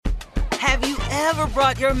Have you ever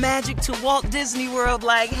brought your magic to Walt Disney World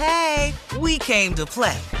like, hey, we came to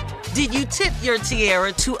play? Did you tip your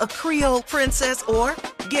tiara to a Creole princess or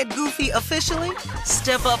get goofy officially?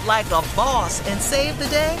 Step up like a boss and save the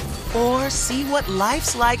day? Or see what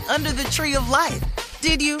life's like under the tree of life?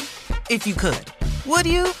 Did you? If you could. Would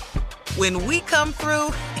you? When we come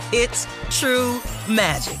through, it's true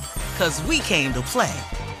magic. 'Cause we came to play.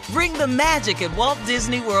 Bring the magic at Walt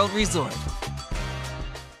Disney World Resort.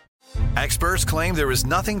 Experts claim there is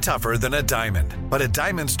nothing tougher than a diamond. But at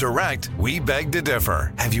Diamonds Direct, we beg to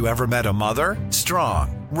differ. Have you ever met a mother?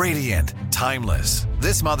 Strong, radiant, timeless.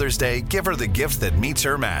 This Mother's Day, give her the gift that meets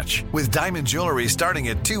her match. With diamond jewelry starting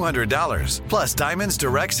at $200. Plus Diamonds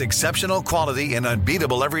Direct's exceptional quality and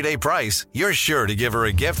unbeatable everyday price, you're sure to give her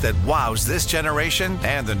a gift that wows this generation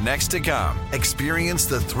and the next to come. Experience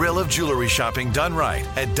the thrill of jewelry shopping done right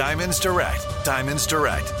at Diamonds Direct. Diamonds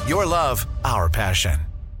Direct. Your love, our passion.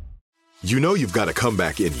 You know you've got a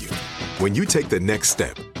comeback in you. When you take the next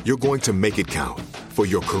step, you're going to make it count. For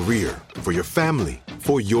your career, for your family,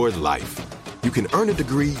 for your life. You can earn a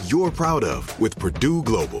degree you're proud of with Purdue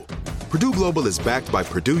Global. Purdue Global is backed by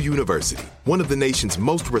Purdue University, one of the nation's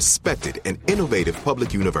most respected and innovative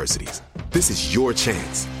public universities. This is your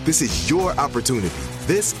chance. This is your opportunity.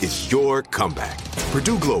 This is your comeback.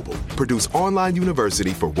 Purdue Global, Purdue's online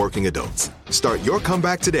university for working adults. Start your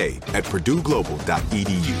comeback today at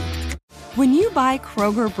purdueglobal.edu. When you buy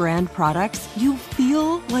Kroger brand products, you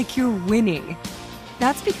feel like you're winning.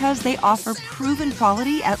 That's because they offer proven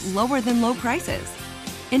quality at lower than low prices.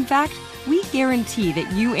 In fact, we guarantee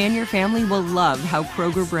that you and your family will love how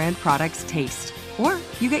Kroger brand products taste, or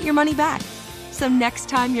you get your money back. So next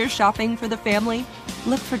time you're shopping for the family,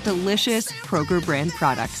 look for delicious Kroger brand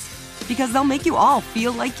products, because they'll make you all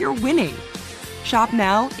feel like you're winning. Shop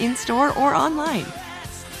now, in-store, or online.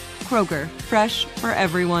 Kroger, fresh for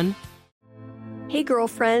everyone. Hey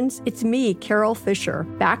girlfriends, it's me, Carol Fisher,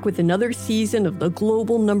 back with another season of the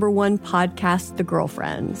global #1 podcast, The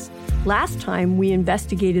Girlfriends. Last time, we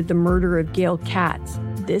investigated the murder of Gail Katz.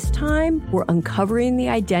 This time, we're uncovering the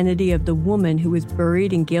identity of the woman who was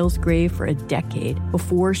buried in Gail's grave for a decade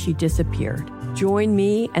before she disappeared. Join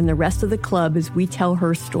me and the rest of the club as we tell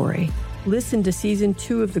her story. Listen to Season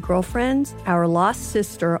 2 of The Girlfriends, Our Lost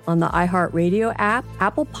Sister on the iHeartRadio app,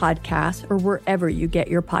 Apple Podcasts, or wherever you get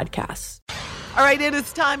your podcasts. All right, it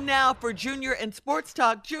is time now for Junior and Sports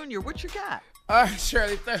Talk. Junior, what you got? All right,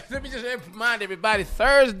 Shirley, let me just remind everybody,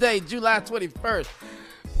 Thursday, July 21st,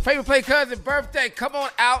 favorite play cousin birthday. Come on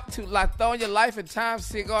out to Lithonia Life and Time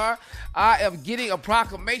Cigar. I am getting a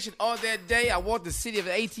proclamation on that day. I want the city of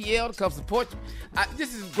ATL to come support you.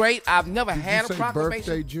 This is great. I've never had a proclamation.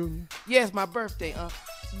 Birthday, Junior? Yes, my birthday. Oh,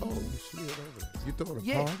 you slid over there. You throwing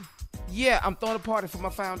a party? Yeah, I'm throwing a party for my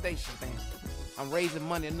foundation, man. I'm raising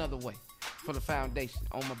money another way for the foundation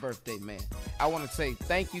on my birthday, man. I want to say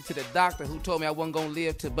thank you to the doctor who told me I wasn't going to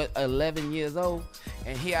live to but 11 years old,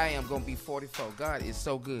 and here I am going to be 44. God is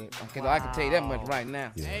so good. Okay, wow. I can tell you that much right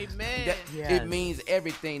now. Yeah. Amen. It means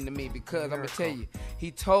everything to me because I'm going to tell you, he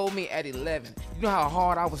told me at 11. You know how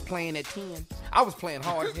hard I was playing at 10? I was playing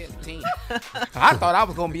hard as hell at 10. I thought I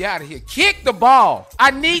was going to be out of here. Kick the ball. I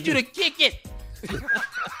need you to kick it.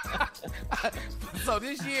 So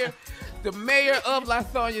this year, the mayor of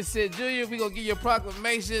Lithonia said, Junior, we're going to give you a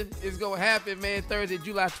proclamation. It's going to happen, man, Thursday,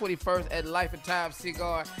 July 21st at Life and Time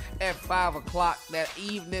Cigar at 5 o'clock that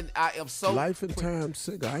evening. I am so... Life and Time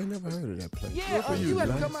Cigar. I ain't never heard of that place. Yeah, you got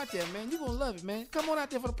to come out there, man. You're going to love it, man. Come on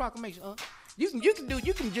out there for the proclamation, You can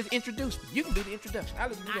just introduce me. You can do the introduction. I'll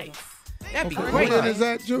let you do that. That'd be great. When is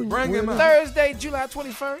that, Junior? Bring him out. Thursday, July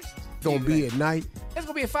 21st. It's going to be at night? It's going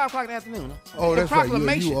to be at 5 o'clock in the afternoon. Oh, that's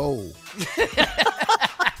right. You old.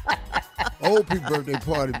 Old people birthday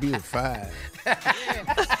party be at 5.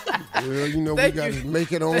 Well, you know, we got to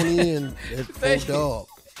make it on in at 4 dark.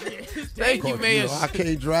 Thank you, man. I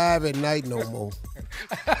can't drive at night no more.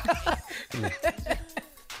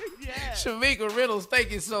 Shamika Reynolds, thank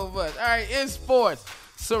you so much. All right, in sports,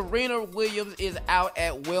 Serena Williams is out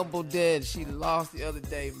at Wimbledon. She lost the other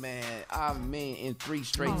day, man. I mean, in 3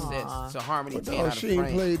 straight sets. So Harmony 10 out of she ain't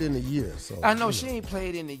played in a year. So I know she ain't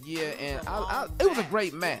played in a year, and it was a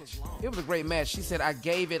great match. It was a great match. She said, I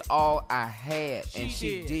gave it all I had, and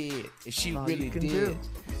she did. And she really did.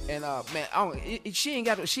 And man, she ain't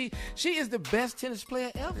got to. She is the best tennis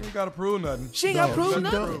player ever. She ain't got to prove nothing. She ain't got to prove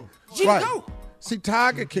nothing. She right. can go. See,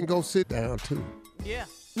 Tiger can go sit down too. Yeah.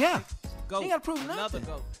 She ain't got to prove nothing.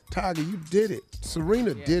 Tiger, you did it.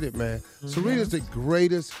 Serena did it, man. Serena's the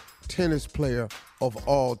greatest tennis player of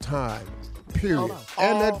all time. Period.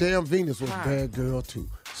 And that damn Venus was a bad girl too.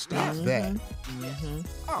 Stop that.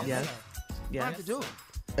 Oh, yes. You have to do it.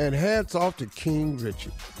 And hats off to King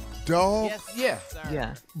Richard. Dog. Yes.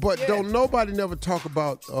 Yeah. But don't nobody never talk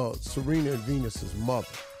about Serena and Venus's mother.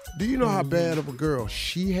 Do you know how bad of a girl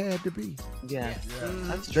she had to be? Yes.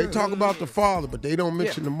 That's They true. talk about the father, but they don't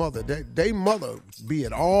mention the mother. They mother be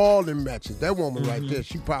at all in matches. That woman right there,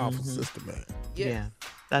 she powerful sister, man. Yeah.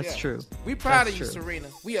 That's true. We proud That's of you, true. Serena.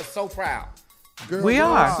 We are so proud. Girl, We go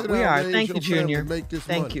are. sit We down are. and raise Thank your you, family Junior. and make this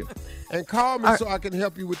Thank money. you. And call me so I can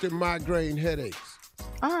help you with the migraine headaches.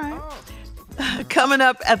 All right. Coming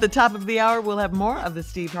up at the top of the hour, we'll have more of the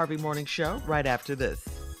Steve Harvey Morning Show right after this.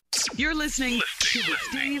 You're listening to the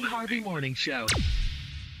Steve Harvey Morning Show.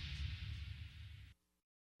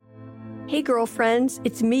 Hey, girlfriends,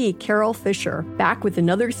 it's me, Carol Fisher, back with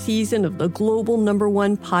another season of the global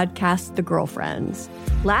 #1 podcast, The Girlfriends.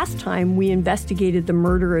 Last time, we investigated the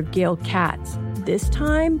murder of Gail Katz. This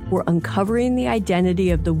time, we're uncovering the identity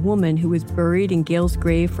of the woman who was buried in Gail's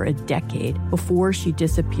grave for a decade before she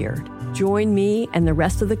disappeared. Join me and the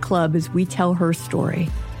rest of the club as we tell her story.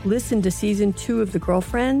 Listen to Season 2 of The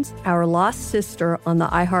Girlfriends, Our Lost Sister on the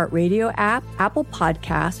iHeartRadio app, Apple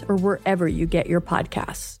Podcasts, or wherever you get your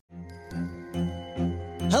podcasts.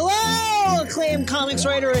 Hello, acclaimed comics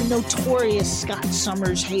writer and notorious Scott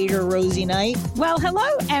Summers hater, Rosie Knight. Well, hello,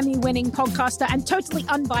 Emmy-winning podcaster and totally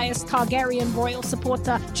unbiased Targaryen royal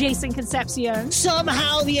supporter, Jason Concepcion.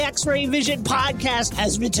 Somehow the X-Ray Vision podcast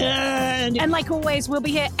has returned. And like always, we'll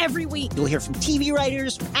be here every week. You'll hear from TV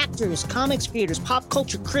writers, actors, comics creators, pop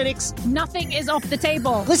culture critics. Nothing is off the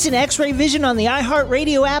table. Listen to X-Ray Vision on the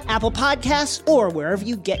iHeartRadio app, Apple Podcasts, or wherever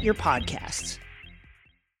you get your podcasts.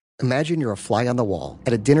 Imagine you're a fly on the wall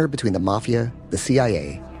at a dinner between the Mafia, the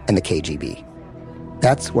CIA, and the KGB.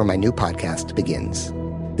 That's where my new podcast begins.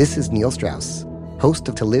 This is Neil Strauss, host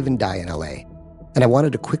of To Live and Die in LA, and I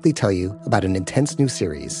wanted to quickly tell you about an intense new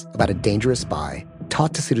series about a dangerous spy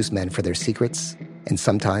taught to seduce men for their secrets and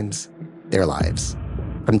sometimes their lives.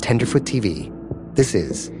 From Tenderfoot TV, this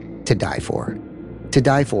is To Die For. To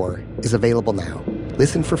Die For is available now.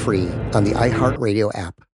 Listen for free on the iHeartRadio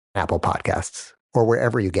app, Apple Podcasts, or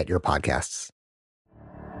wherever you get your podcasts.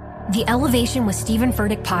 The Elevation with Stephen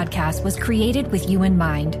Furtick podcast was created with you in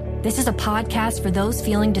mind. This is a podcast for those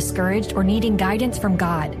feeling discouraged or needing guidance from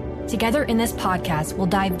God. Together in this podcast, we'll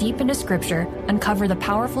dive deep into Scripture, uncover the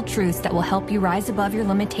powerful truths that will help you rise above your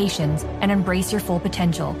limitations and embrace your full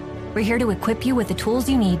potential. We're here to equip you with the tools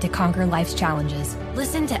you need to conquer life's challenges.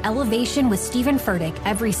 Listen to Elevation with Stephen Furtick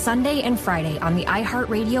every Sunday and Friday on the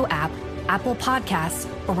iHeartRadio app, Apple Podcasts,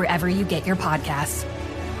 or wherever you get your podcasts.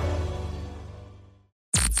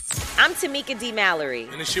 I'm Tamika D. Mallory.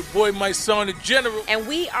 And it's your boy, my son, the General. And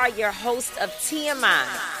we are your hosts of TMI.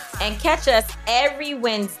 And catch us every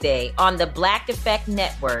Wednesday on the Black Effect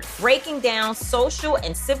Network, breaking down social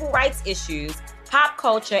and civil rights issues, pop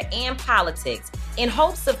culture, and politics, in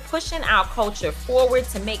hopes of pushing our culture forward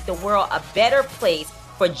to make the world a better place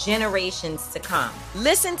for generations to come.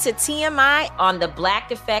 Listen to TMI on the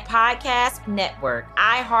Black Effect Podcast Network,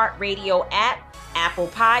 iHeartRadio app, Apple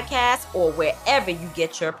Podcasts, or wherever you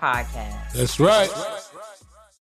get your podcasts. That's right.